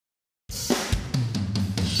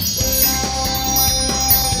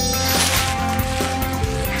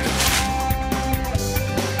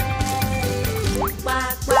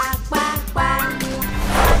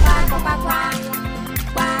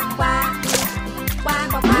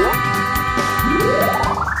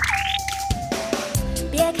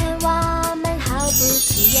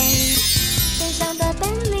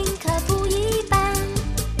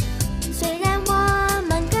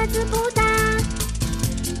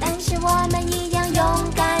我们一样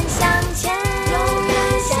勇敢向前，勇敢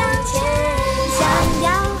向前。想要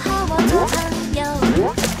和我做朋友，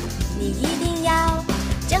你一定要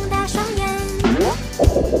睁大双眼。不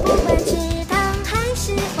管池塘还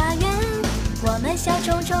是花园，我们小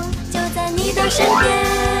虫虫就在你的身边。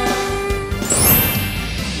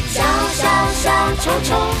小小小虫虫，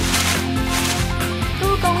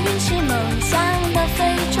蒲公英是梦想的飞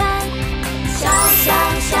船。小小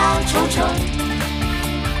小虫虫，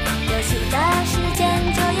游戏的时间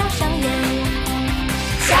就要上演。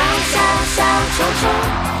小小小虫虫，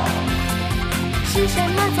是什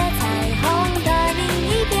么在彩虹的另一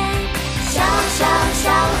边？小小小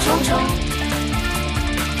虫虫，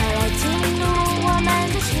快来进入我们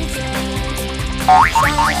的世界。小小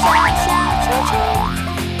小虫虫，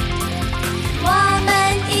我们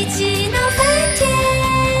一起闹翻天。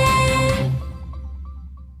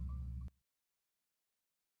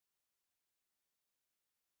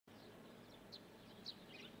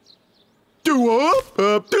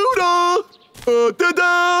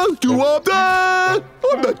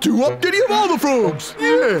I'm the do-up ditty of all the frogs.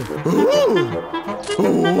 Yeah.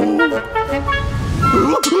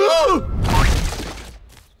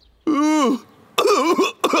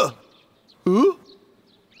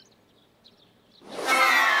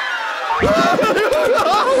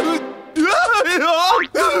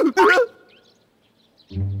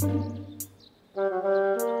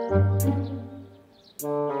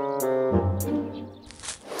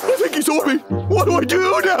 I think he saw me. What do I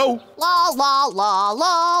do now? La la la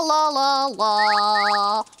la la la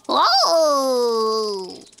la.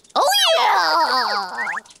 Oh! Oh yeah!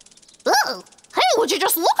 Oh, hey, would you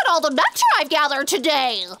just look at all the nectar I've gathered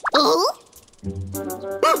today?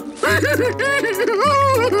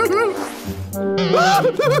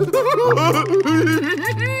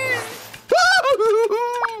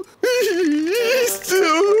 He's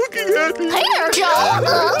still looking at me. Hey there, Joe!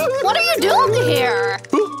 What are you doing here?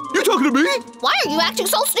 You talking to me? Why are you acting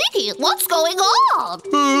so sneaky? What's going on?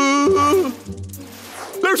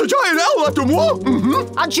 There's a giant owl after moi.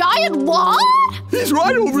 A giant what? He's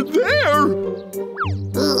right over there.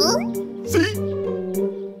 See?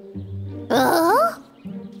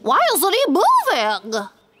 Why isn't he moving?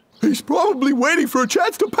 He's probably waiting for a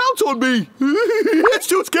chance to pounce on me. It's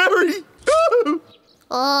too scary.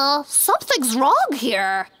 Something's wrong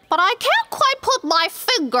here, but I can't quite put my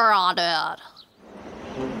finger on it.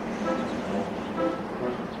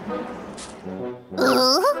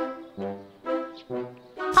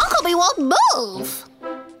 How come he won't move?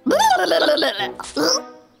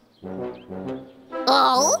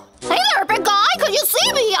 Oh? Hey there, big guy! Can you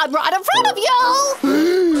see me? I'm right in front of you!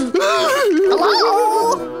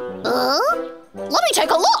 Hello? Let me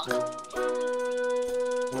take a look.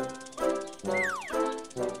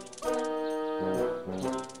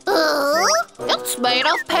 It's made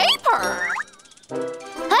of paper.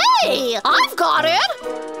 Hey, I've got it.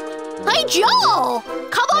 Hey, Joe,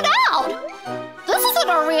 come on out. This isn't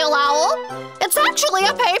a real owl. It's actually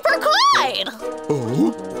a paper kite.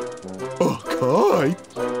 Oh? A kite?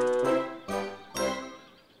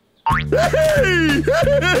 Hey!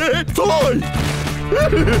 Fly!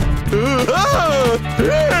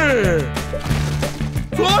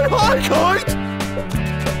 Fly high, kite!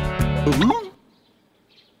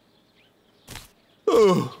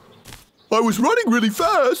 I was running really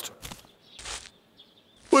fast,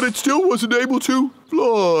 but it still wasn't able to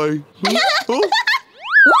fly.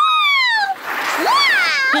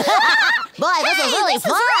 Boy, this is really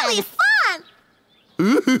fun!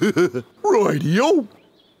 Rightio.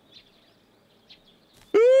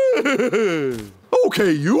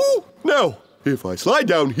 Okay, you. Now, if I slide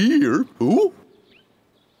down here, ooh.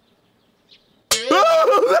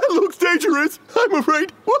 Oh, that looks dangerous. I'm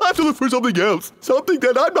afraid we'll have to look for something else. Something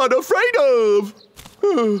that I'm not afraid of.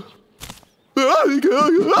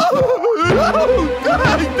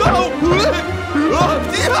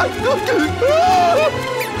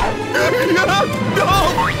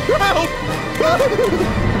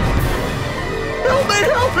 Help me,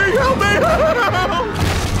 help me, help me, help!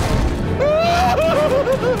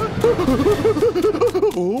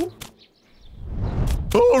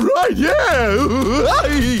 All right, yeah!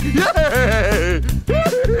 Yeah!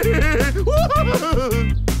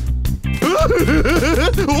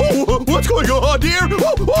 Oh, what's going on, dear?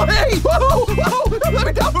 Oh, hey! Oh, let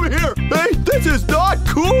me down from here! Hey, this is not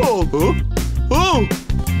cool! Oh!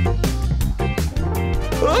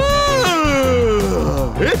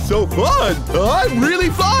 It's so fun! I'm really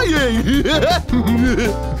flying!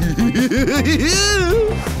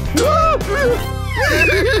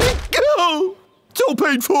 Go! So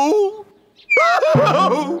painful!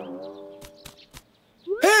 Oh.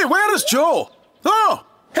 Hey, where Where's Joe? Oh,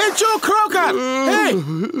 hey, Joe Croaker! Hey!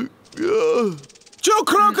 Joe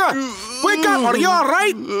Croaker! Wake up, are you all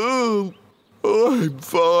right? I'm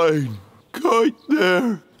fine. Kite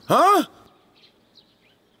there. Huh?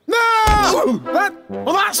 No!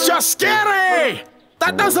 Well, that's just scary!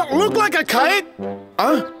 That doesn't look like a kite!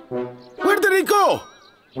 Huh? Where did he go?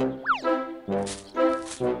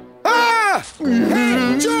 Ah!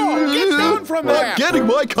 Hey, Joe! Get down from there! I'm getting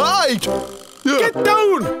my kite! Get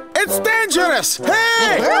down! It's dangerous!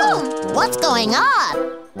 Hey! What's going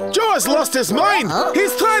on? Joe has lost his mind! Huh?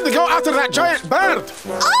 He's trying to go after that giant bird!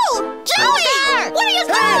 Oh, Joey! What are you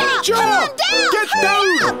Hey, doing? Joe! Come on down! Get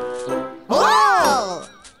Hurry down! up. Whoa!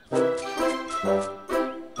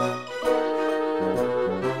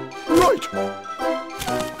 Right!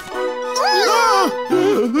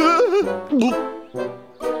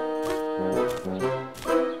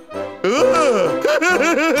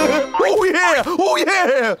 Oh yeah! Oh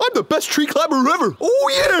yeah! I'm the best tree climber ever! Oh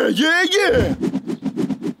yeah! Yeah! Yeah!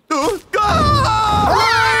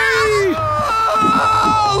 Hooray!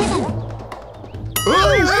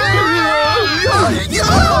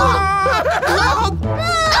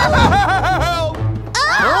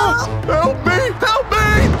 Help me! Help me!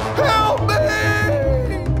 Help me!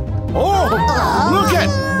 Oh, look it!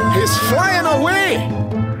 He's flying away!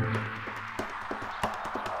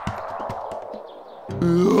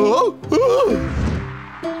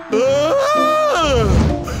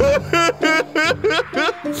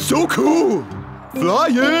 So cool!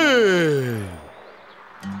 Flying!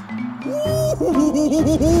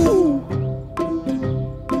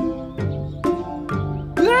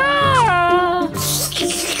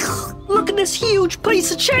 Look at this huge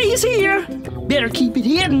piece of cheese here. Better keep it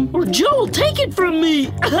hidden or Joe will take it from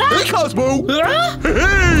me. Hey, Cosmo! Huh?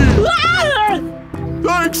 Hey! Ah!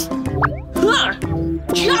 Thanks! Huh.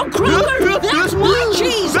 Joe Croaker, that's my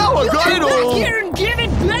cheese. Now I You got come it back all. here and give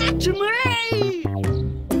it back to me.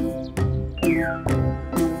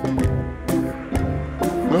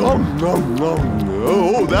 Nom, nom, nom.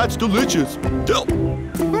 Oh, that's delicious. Oh.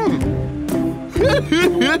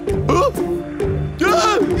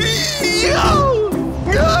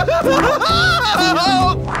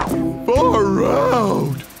 Far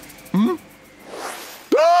out. Hmm?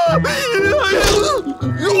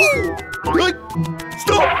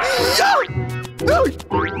 Stop!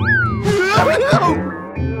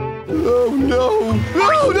 Oh no!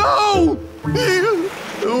 Oh no!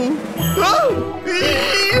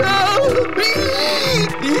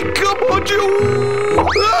 Come on, Joe!